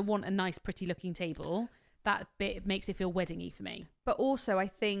woman, I want a nice, pretty looking table. That bit makes it feel weddingy for me. But also, I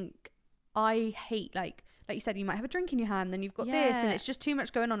think I hate like you said, you might have a drink in your hand, then you've got this, and it's just too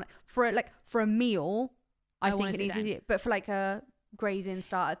much going on. For a meal, I think it needs to be, but for like a grazing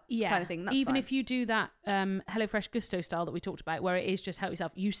starter kind of thing, that's even fine. if you do that HelloFresh Gusto style that we talked about, where it is just help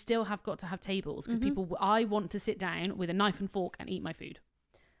yourself, you still have got to have tables, because I want to sit down with a knife and fork and eat my food.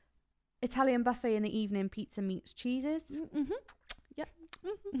 Italian buffet in the evening, pizza, meats, cheeses. Yep.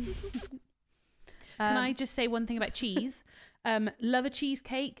 Can I just say one thing about cheese? Love a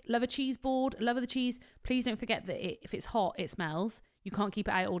cheesecake, love a cheese board, love of the cheese. Please don't forget that if it's hot, it smells. You can't keep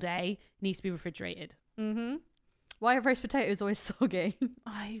it out all day. It needs to be refrigerated. Mm-hmm. Why are roast potatoes always soggy?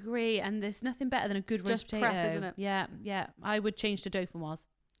 I agree. And there's nothing better than a good roast potato. Prep, isn't it? Yeah. I would change to dauphinoise.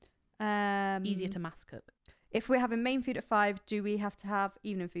 Easier to mass cook. If we're having main food at 5, do we have to have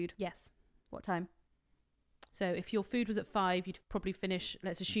evening food? Yes. What time? So if your food was at 5, you'd probably finish,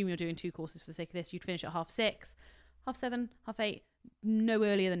 let's assume you're doing 2 courses for the sake of this, you'd finish at 6:30, 7:30, 8:30, no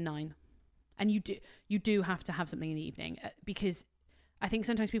earlier than 9. And you do have to have something in the evening, because I think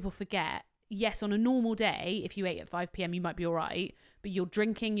sometimes people forget, yes, on a normal day, if you ate at 5 p.m, you might be all right, but you're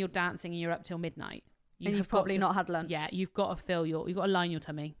drinking, you're dancing, and you're up till midnight. You've probably not had lunch. Yeah, you've got to you've got to line your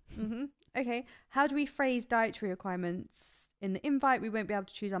tummy. Mm-hmm. Okay. How do we phrase dietary requirements in the invite? We won't be able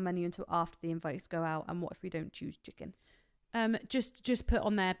to choose our menu until after the invites go out. And what if we don't choose chicken? Just put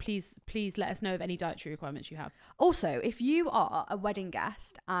on there, please let us know of any dietary requirements you have. Also, if you are a wedding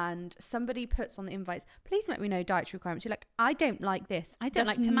guest and somebody puts on the invites, please let me know dietary requirements. You're like, I don't like this. I don't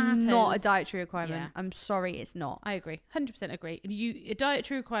That's like tomatoes. Not a dietary requirement. Yeah. I'm sorry, it's not. I agree. 100% agree. A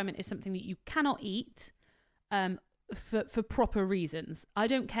dietary requirement is something that you cannot eat for proper reasons. I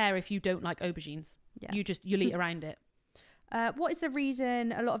don't care if you don't like aubergines. Yeah. You'll eat around it. What is the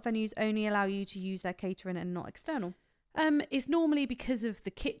reason a lot of venues only allow you to use their catering and not external? It's normally because of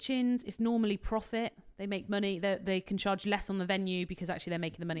the kitchens. It's normally profit. They make money. They can charge less on the venue because actually they're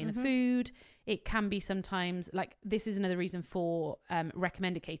making the money in the food. It can be sometimes, like, this is another reason for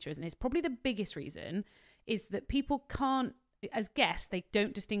recommended caterers, and it's probably the biggest reason, is that people can't, as guests, they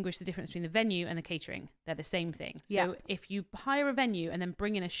don't distinguish the difference between the venue and the catering. They're the same thing. Yeah. So if you hire a venue and then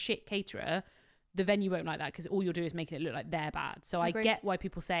bring in a shit caterer, the venue won't like that, because all you're doing is making it look like they're bad. So I get why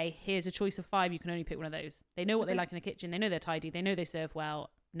people say, here's a choice of 5, you can only pick one of those. They know what they like in the kitchen, they know they're tidy, they know they serve well,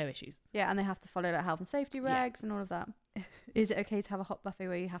 no issues. Yeah, and they have to follow like health and safety regs and all of that. Is it okay to have a hot buffet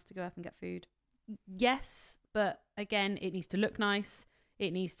where you have to go up and get food? Yes, but again, it needs to look nice.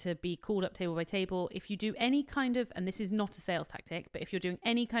 It needs to be called up table by table. If you do any kind of, and this is not a sales tactic, but if you're doing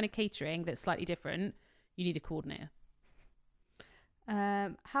any kind of catering that's slightly different, you need a coordinator.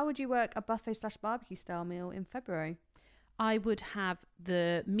 How would you work a buffet/barbecue style meal in February? I would have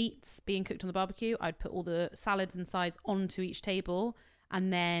the meats being cooked on the barbecue. I'd put all the salads and sides onto each table,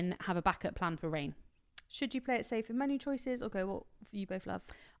 and then have a backup plan for rain. Should you play it safe in menu choices, or go what you both love?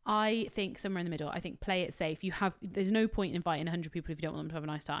 I think somewhere in the middle. I think play it safe. There's no point in inviting 100 people if you don't want them to have a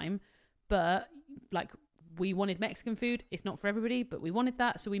nice time. But like, we wanted Mexican food. It's not for everybody, but we wanted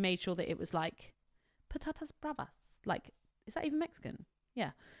that, so we made sure that it was like patatas bravas. Like, is that even Mexican?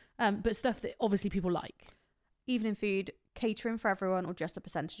 Yeah. But stuff that obviously people like. Evening food, catering for everyone, or just a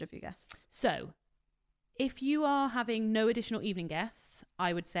percentage of your guests? So, if you are having no additional evening guests,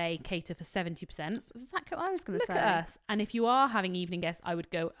 I would say cater for 70%. That's exactly what I was going to say. Look at us. And if you are having evening guests, I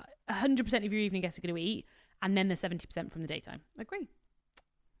would go 100% of your evening guests are going to eat, and then the 70% from the daytime. Agree.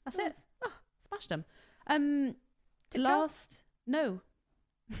 That's it. Oh, smashed them. No.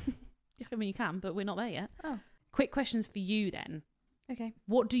 I mean, you can, but we're not there yet. Oh. Quick questions for you then. Okay.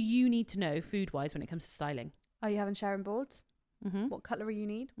 What do you need to know food-wise when it comes to styling? Are you having sharing boards? Mm-hmm. What cutlery you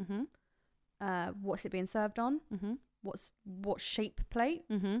need? Mm-hmm. What's it being served on? Mm-hmm. What shape plate?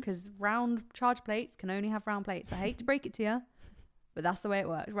 Mm-hmm. Because round charge plates can only have round plates. I hate to break it to you, but that's the way it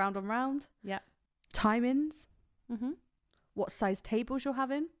works. Round on round. Yeah. Timings. Mm-hmm. What size tables you're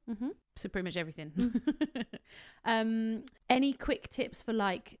having? Mm-hmm. So pretty much everything. Any quick tips for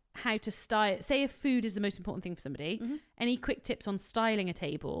like how to style? Say if food is the most important thing for somebody. Mm-hmm. Any quick tips on styling a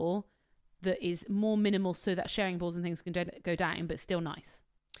table that is more minimal, so that sharing boards and things can go down, but still nice?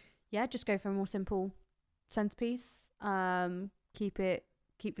 Yeah, just go for a more simple centerpiece. Keep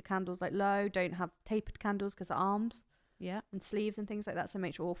the candles like low. Don't have tapered candles because of arms. Yeah. And sleeves and things like that. So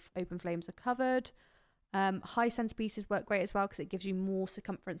make sure all open flames are covered. High centerpieces work great as well because it gives you more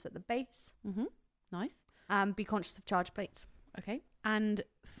circumference at the base. Mm-hmm. Nice. Be conscious of charge plates. Okay. And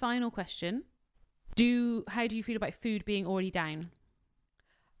final question. How do you feel about food being already down?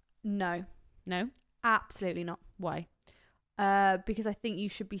 No. No? Absolutely not. Why? Because I think you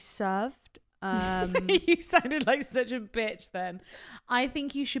should be served. You sounded like such a bitch then. I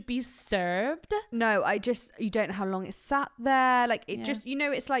think you should be served. No, you don't know how long it's sat there. Like it just,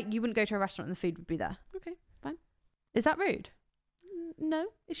 it's like you wouldn't go to a restaurant and the food would be there. Okay, fine. Is that rude? No,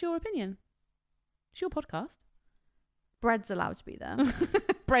 it's your opinion. It's your podcast. Bread's allowed to be there.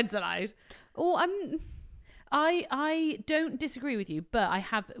 Bread's allowed. Or I don't disagree with you, but I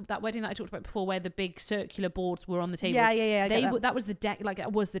have that wedding that I talked about before where the big circular boards were on the tables. Yeah. I get that. That was the deck, like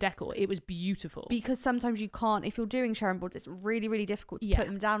it was the decor. It was beautiful. Because sometimes you can't, if you're doing sharing boards, it's really, really difficult to put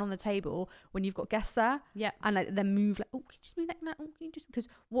them down on the table when you've got guests there. Yeah. And like then move like, oh, can you just move that? Oh, can you just, because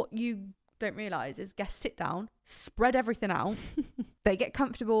what you don't realise is guests sit down, spread everything out, they get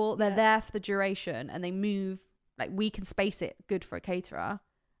comfortable, they're there for the duration, and they move, like we can space it good for a caterer.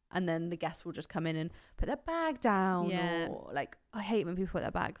 And then the guests will just come in and put their bag down. Or like, I hate when people put their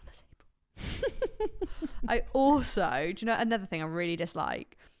bag on the table. I also, do you know another thing I really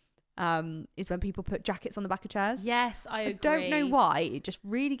dislike is when people put jackets on the back of chairs. Yes, I agree. I don't know why. It just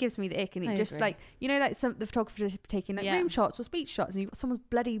really gives me the ick. And it just like, you know, like the photographers taking like room shots or speech shots and you've got someone's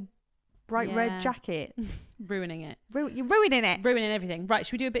bloody bright red jacket. Ruining it. You're ruining it. Ruining everything. Right,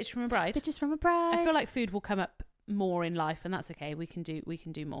 should we do a bitch from a bride? Bitches from a bride. I feel like food will come up more in life, and that's okay. We can do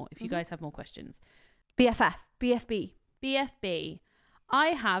more if you guys have more questions. BFF, BFB. I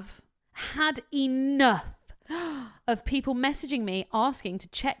have had enough of people messaging me asking to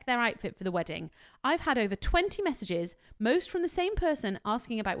check their outfit for the wedding. I've had over 20 messages, most from the same person,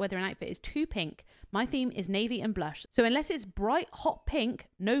 asking about whether an outfit is too pink. My theme is navy and blush, so unless it's bright hot pink,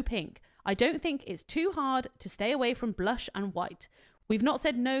 no pink. I don't think it's too hard to stay away from blush and white. We've not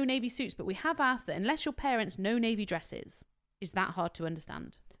said no navy suits, but we have asked that unless your parents know navy dresses. Is that hard to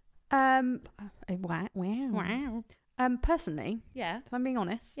understand? Wow. Wow. Personally, if I'm being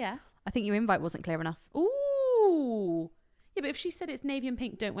honest, I think your invite wasn't clear enough. Ooh. Yeah, but if she said it's navy and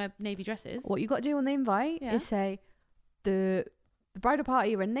pink, don't wear navy dresses. What you got to do on the invite is say, the bridal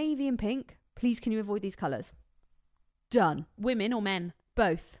party are in navy and pink. Please, can you avoid these colours? Done. Women or men?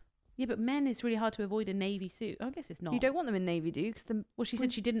 Both. Yeah, but men, it's really hard to avoid a navy suit. I guess it's not. You don't want them in navy, do you? Well, she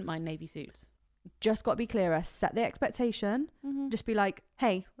said she didn't mind navy suits. Just got to be clearer. Set the expectation. Just be like,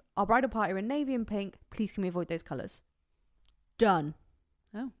 hey, our bridal party are in navy and pink. Please, can we avoid those colours? Done.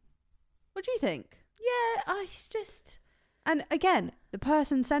 Oh. What do you think? Yeah, it's just... And again, the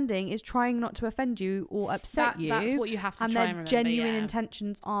person sending is trying not to offend you or upset you. That's what you have to try and remember. And their genuine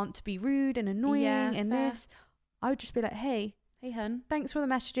intentions aren't to be rude and annoying and fair. This. I would just be like, hey, hun, thanks for the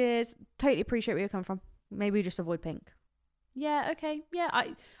messages. Totally appreciate where you're coming from. Maybe just avoid pink. Yeah, okay. Yeah,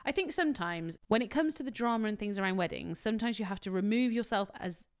 I think sometimes when it comes to the drama and things around weddings, sometimes you have to remove yourself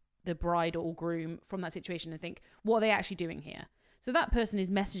as the bride or groom from that situation and think, what are they actually doing here? So that person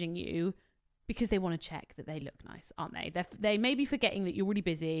is messaging you because they want to check that they look nice, aren't they? They may be forgetting that you're really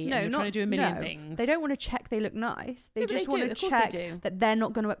busy and you're trying to do a million things. They don't want to check they look nice. They just want to check that they're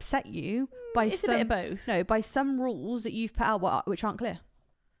not going to upset you by it's a bit of both. No, by some rules that you've put out which aren't clear.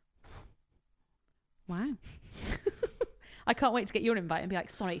 Wow. I can't wait to get your invite and be like,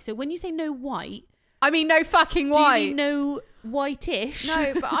 sorry, so when you say no white... I mean no fucking white. Do you mean no whitish?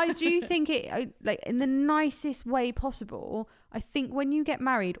 No, but I do think it, like, in the nicest way possible. I think when you get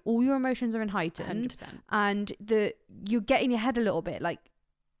married, all your emotions are in heightened. 100%. And you get in your head a little bit. Like,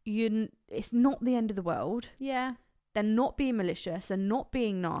 it's not the end of the world. Yeah. They're not being malicious and not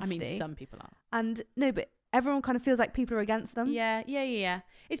being nasty. I mean, some people are. And no, but everyone kind of feels like people are against them. Yeah.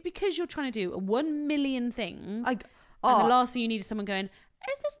 It's because you're trying to do 1 million things. And the last thing you need is someone going,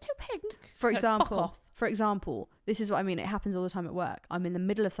 is this too pink? For fuck off. This is what I mean. It happens all the time at work. I'm in the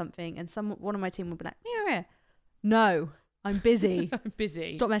middle of something and one of my team will be like, yeah. No, I'm busy. I'm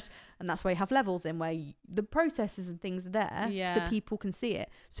busy. Stop messing. And that's why you have levels in where the processes and things are there so people can see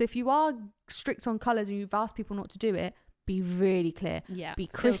it. So if you are strict on colours and you've asked people not to do it, be really clear. Yeah. Be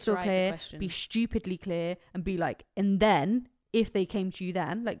crystal clear. Be stupidly clear and be like, and then if they came to you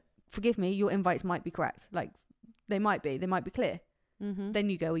then, like, forgive me, your invites might be correct. Like, they might be clear. Mm-hmm. Then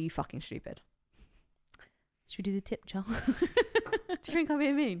you go, are you fucking stupid? Should we do the tip jar? Do you think I'm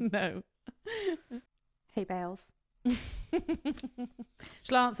being mean? No. Haybales.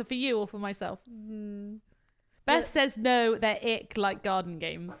 Shall I answer for you or for myself? Beth says no, they're ick like garden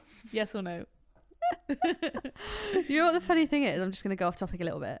games. Yes or no? You know what the funny thing is? I'm just going to go off topic a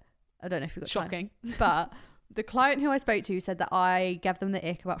little bit. I don't know if you've got Shocking. time. But the client who I spoke to said that I gave them the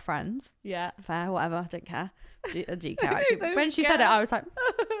ick about friends. Yeah. Fair, whatever. I don't care. Do you care actually? When she said it, I was like,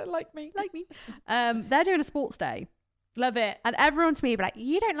 like me. They're doing a sports day. Love it. And everyone to me would be like,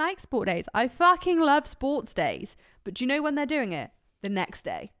 you don't like sport days. I fucking love sports days. But do you know when they're doing it? The next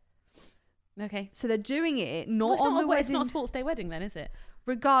day. Okay. So they're doing it It's not a sports day wedding then, is it?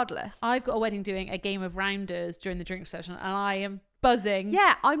 Regardless. I've got a wedding doing a game of rounders during the drink session and I am buzzing.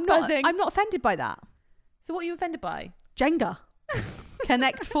 Yeah, I'm not offended by that. So what are you offended by? Jenga.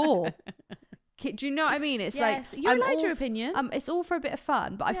 Connect 4. Do you know what I mean? It's yes, like you're allowed all your opinion. It's all for a bit of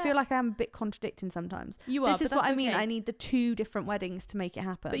fun, but I Yeah. feel like I am a bit contradicting sometimes. You are. This is but what that's I mean. okay. I need the 2 different weddings to make it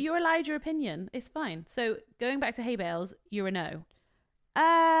happen. But you're allowed your opinion. It's fine. So going back to Haybales, you're a no.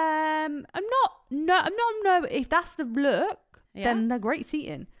 I'm not. No. If that's the look, Yeah. then they're great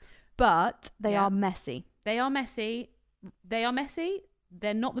seating, but they Yeah. are messy. They are messy.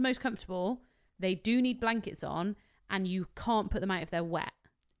 They're not the most comfortable. They do need blankets on, and you can't put them out if they're wet.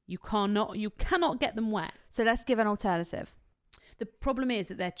 You cannot get them wet. So let's give an alternative. The problem is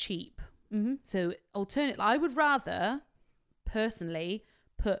that they're cheap. Mm-hmm. So I would rather personally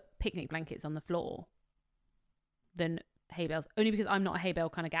put picnic blankets on the floor than hay bales, only because I'm not a hay bale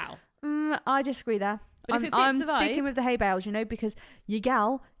kind of gal. I disagree there. But if it fits I'm the vibe- sticking with the hay bales, because your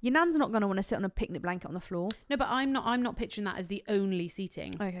nan's not going to want to sit on a picnic blanket on the floor. No, but I'm not picturing that as the only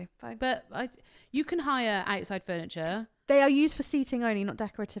seating. Okay, fine. But you can hire outside furniture. They are used for seating only, not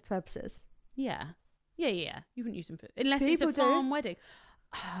decorative purposes. Yeah. You wouldn't use them for, unless it's a People do. farm wedding.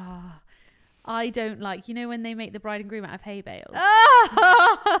 I don't like, when they make the bride and groom out of hay bales.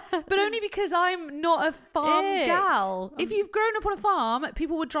 But only because I'm not a farm Ew. gal. If you've grown up on a farm,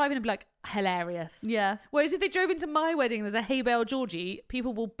 people would drive in and be like, hilarious. Yeah. Whereas if they drove into my wedding, there's a hay bale Georgie,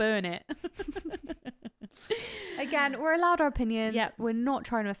 people will burn it. Again, we're allowed our opinions. Yep. We're not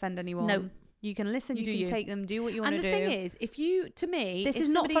trying to offend anyone. No. You can listen, You you do can you. take them, do what you want And to the do. thing is, This if is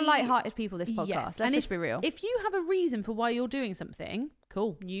not for somebody- light-hearted people, this podcast. Yes. Let's And just be real. If you have a reason for why you're doing something,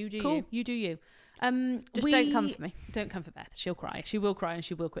 cool. You do Cool. you. You do you. Just don't come for me. Don't come for Beth. She'll cry. She will cry and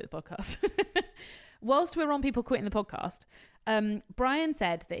she will quit the podcast. Whilst we're on people quitting the podcast, Brian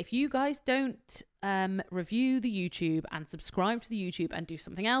said that if you guys don't review the YouTube and subscribe to the YouTube and do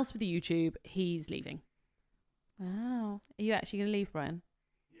something else with the YouTube, he's leaving. Wow. Are you actually going to leave, Brian?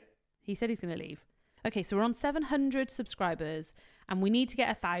 Yeah. He said he's going to leave. Okay, so we're on 700 subscribers and we need to get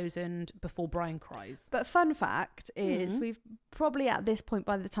 1,000 before Brian cries. But fun fact is, we've probably at this point,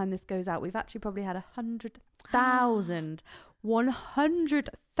 by the time this goes out, we've actually probably had 100,000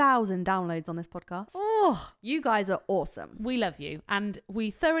 downloads on this podcast. Oh, You guys are awesome. we love you and we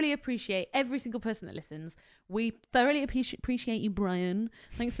thoroughly appreciate every single person that listens. We thoroughly appreciate you, Brian.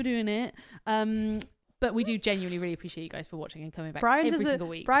 Thanks for doing it. But we do genuinely really appreciate you guys for watching and coming back every single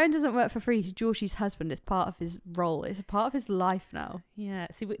week. Brian doesn't work for free. He's Georgie's husband. It's part of his role. It's a part of his life now. Yeah.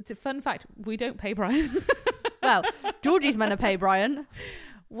 See, it's a fun fact. We don't pay Brian. Well, Georgie's meant to pay Brian.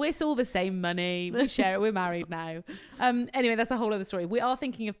 We're all the same money. We share it. We're married now. Anyway, that's a whole other story. We are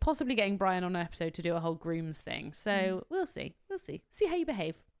thinking of possibly getting Brian on an episode to do a whole grooms thing. So we'll see. See how you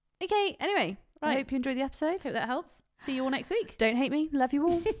behave. Okay, anyway. I Right. hope you enjoyed the episode. Hope that helps. See you all next week. Don't hate me. Love you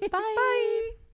all. Bye. Bye.